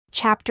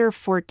Chapter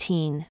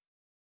 14.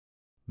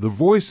 The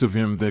voice of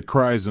him that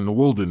cries in the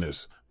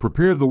wilderness,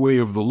 prepare the way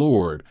of the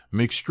Lord,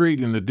 make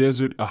straight in the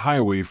desert a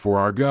highway for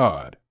our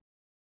God.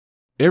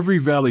 Every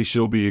valley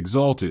shall be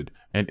exalted,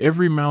 and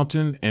every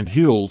mountain and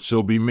hill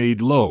shall be made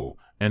low,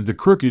 and the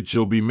crooked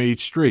shall be made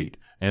straight,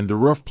 and the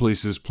rough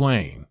places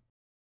plain.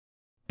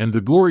 And the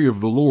glory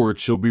of the Lord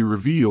shall be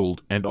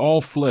revealed, and all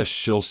flesh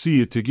shall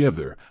see it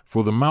together,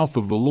 for the mouth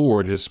of the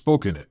Lord has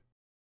spoken it.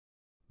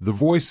 The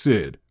voice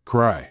said,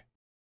 Cry.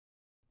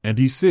 And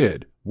he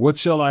said, What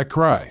shall I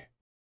cry?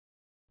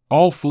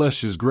 All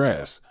flesh is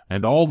grass,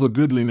 and all the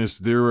goodliness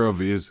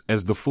thereof is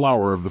as the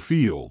flower of the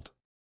field.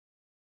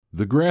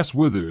 The grass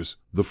withers,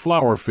 the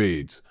flower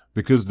fades,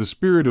 because the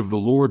Spirit of the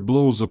Lord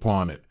blows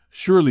upon it.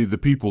 Surely the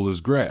people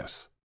is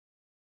grass.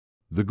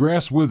 The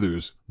grass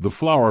withers, the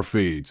flower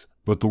fades,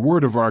 but the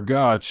word of our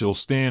God shall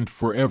stand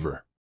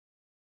forever.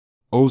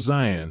 O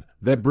Zion,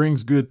 that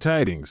brings good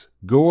tidings,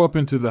 go up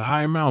into the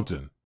high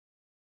mountain.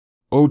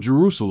 O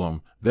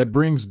Jerusalem, that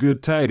brings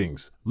good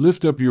tidings,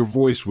 lift up your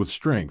voice with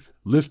strength,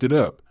 lift it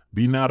up,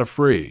 be not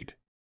afraid.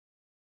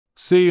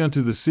 Say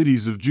unto the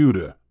cities of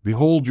Judah,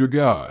 Behold your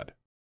God.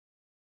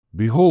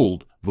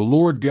 Behold, the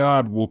Lord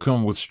God will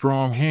come with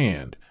strong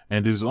hand,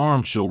 and his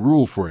arm shall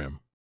rule for him.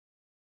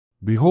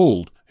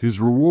 Behold, his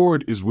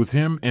reward is with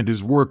him and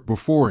his work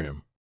before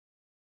him.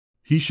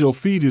 He shall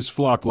feed his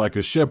flock like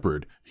a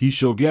shepherd, he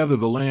shall gather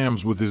the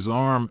lambs with his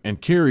arm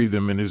and carry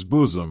them in his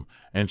bosom,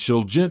 and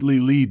shall gently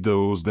lead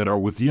those that are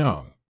with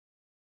young.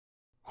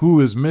 Who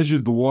has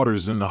measured the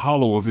waters in the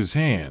hollow of his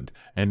hand,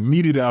 and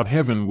meted out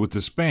heaven with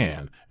a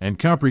span, and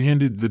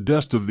comprehended the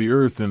dust of the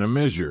earth in a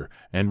measure,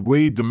 and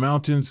weighed the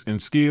mountains in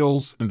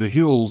scales and the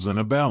hills in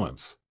a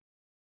balance?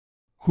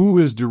 Who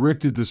has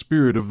directed the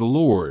Spirit of the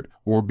Lord,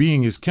 or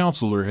being his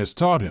counselor has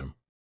taught him?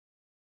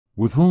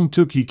 With whom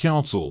took he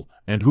counsel,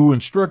 and who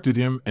instructed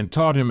him and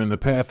taught him in the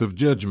path of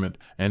judgment,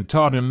 and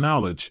taught him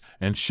knowledge,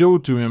 and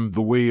showed to him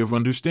the way of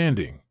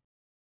understanding?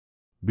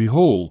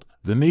 Behold,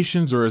 the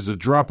nations are as a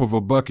drop of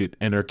a bucket,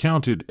 and are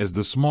counted as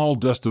the small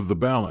dust of the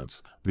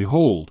balance.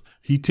 Behold,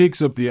 he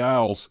takes up the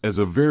isles as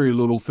a very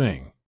little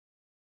thing.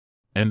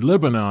 And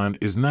Lebanon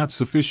is not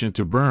sufficient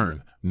to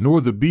burn,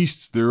 nor the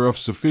beasts thereof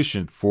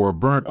sufficient for a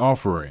burnt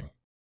offering.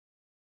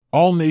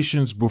 All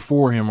nations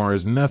before him are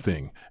as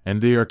nothing, and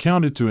they are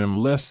counted to him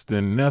less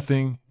than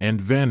nothing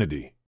and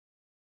vanity.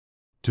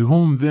 To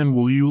whom then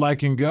will you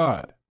liken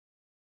God?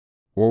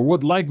 Or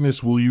what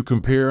likeness will you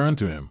compare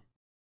unto him?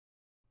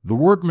 The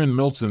workman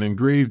melts an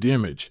engraved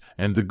image,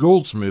 and the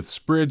goldsmith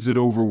spreads it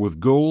over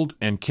with gold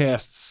and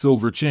casts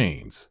silver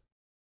chains.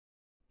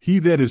 He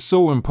that is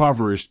so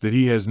impoverished that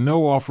he has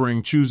no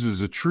offering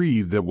chooses a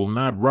tree that will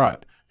not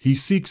rot. He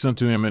seeks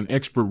unto him an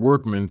expert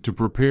workman to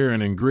prepare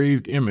an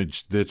engraved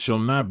image that shall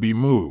not be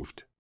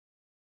moved.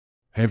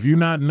 Have you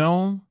not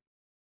known?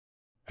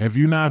 Have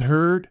you not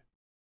heard?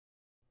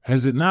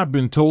 Has it not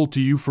been told to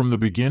you from the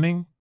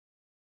beginning?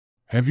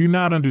 Have you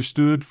not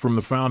understood from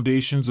the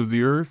foundations of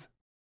the earth?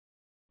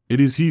 It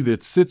is he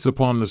that sits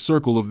upon the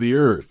circle of the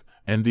earth,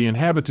 and the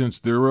inhabitants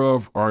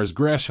thereof are as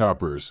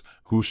grasshoppers,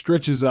 who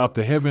stretches out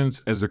the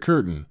heavens as a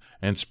curtain,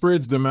 and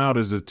spreads them out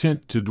as a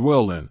tent to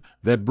dwell in,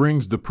 that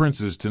brings the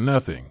princes to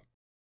nothing.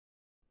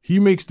 He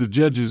makes the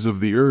judges of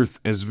the earth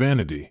as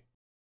vanity.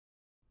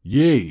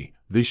 Yea,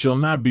 they shall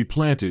not be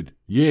planted,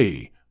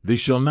 yea, they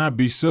shall not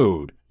be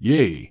sowed,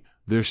 yea,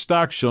 their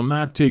stock shall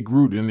not take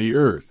root in the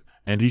earth,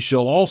 and he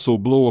shall also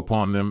blow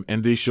upon them,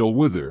 and they shall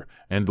wither,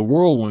 and the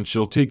whirlwind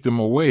shall take them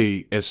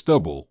away as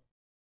stubble.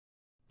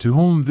 To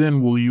whom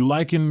then will you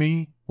liken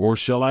me, or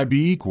shall I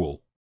be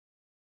equal?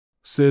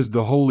 Says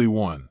the Holy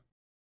One.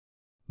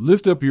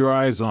 Lift up your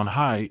eyes on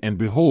high, and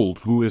behold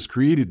who has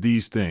created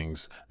these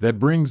things, that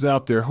brings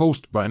out their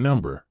host by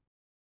number.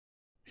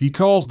 He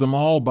calls them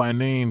all by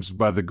names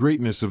by the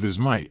greatness of his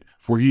might,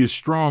 for he is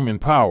strong in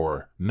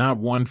power, not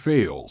one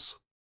fails.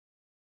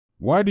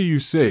 Why do you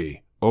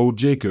say, O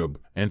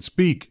Jacob, and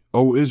speak,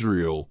 O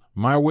Israel,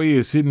 my way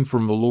is hidden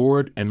from the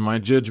Lord, and my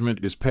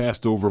judgment is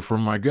passed over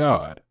from my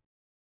God?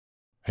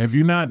 Have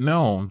you not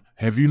known,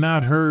 have you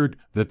not heard,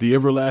 that the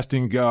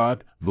everlasting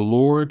God, the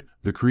Lord,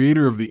 the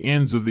Creator of the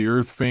ends of the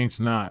earth faints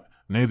not,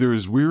 neither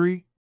is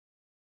weary?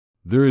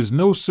 There is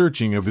no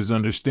searching of his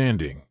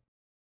understanding.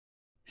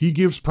 He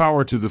gives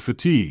power to the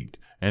fatigued,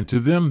 and to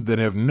them that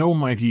have no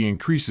might he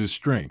increases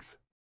strength.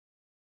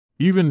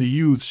 Even the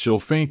youths shall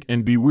faint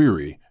and be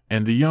weary,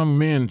 and the young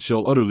men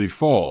shall utterly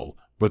fall,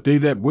 but they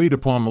that wait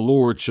upon the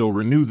Lord shall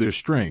renew their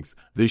strength.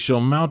 They shall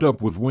mount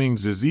up with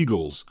wings as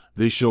eagles,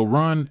 they shall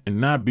run and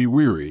not be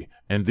weary,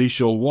 and they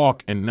shall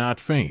walk and not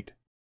faint.